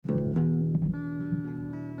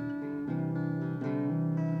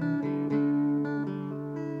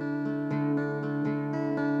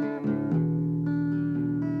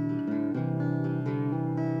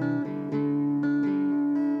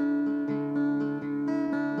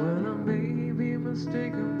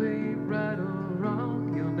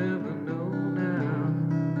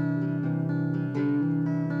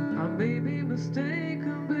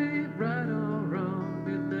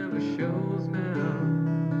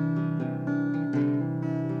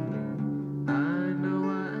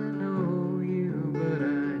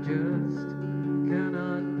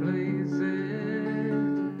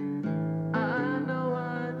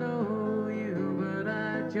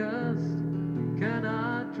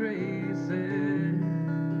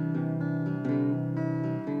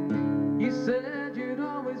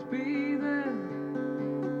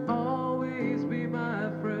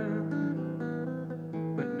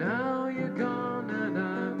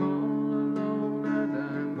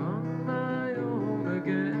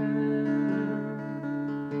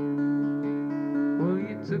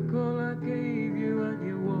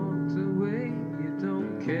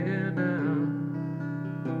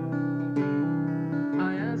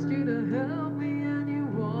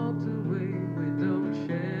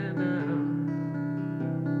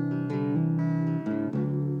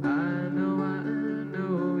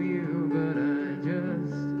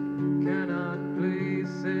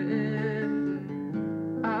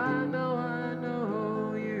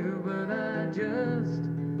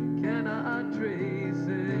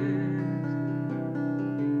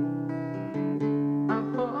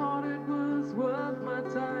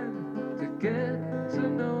get to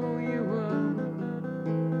know you well.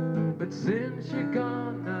 But since you're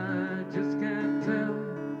gone, I just can't tell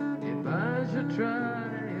if I should try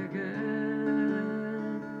again.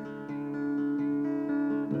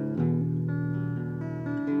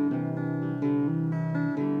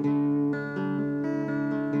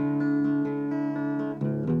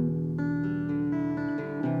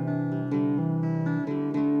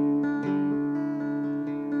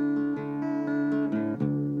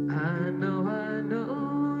 I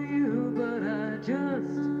know you, but I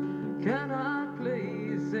just cannot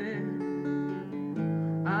place it.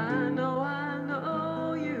 I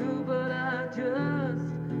know you, but I just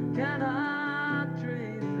cannot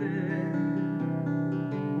trace it.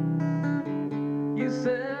 You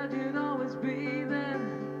said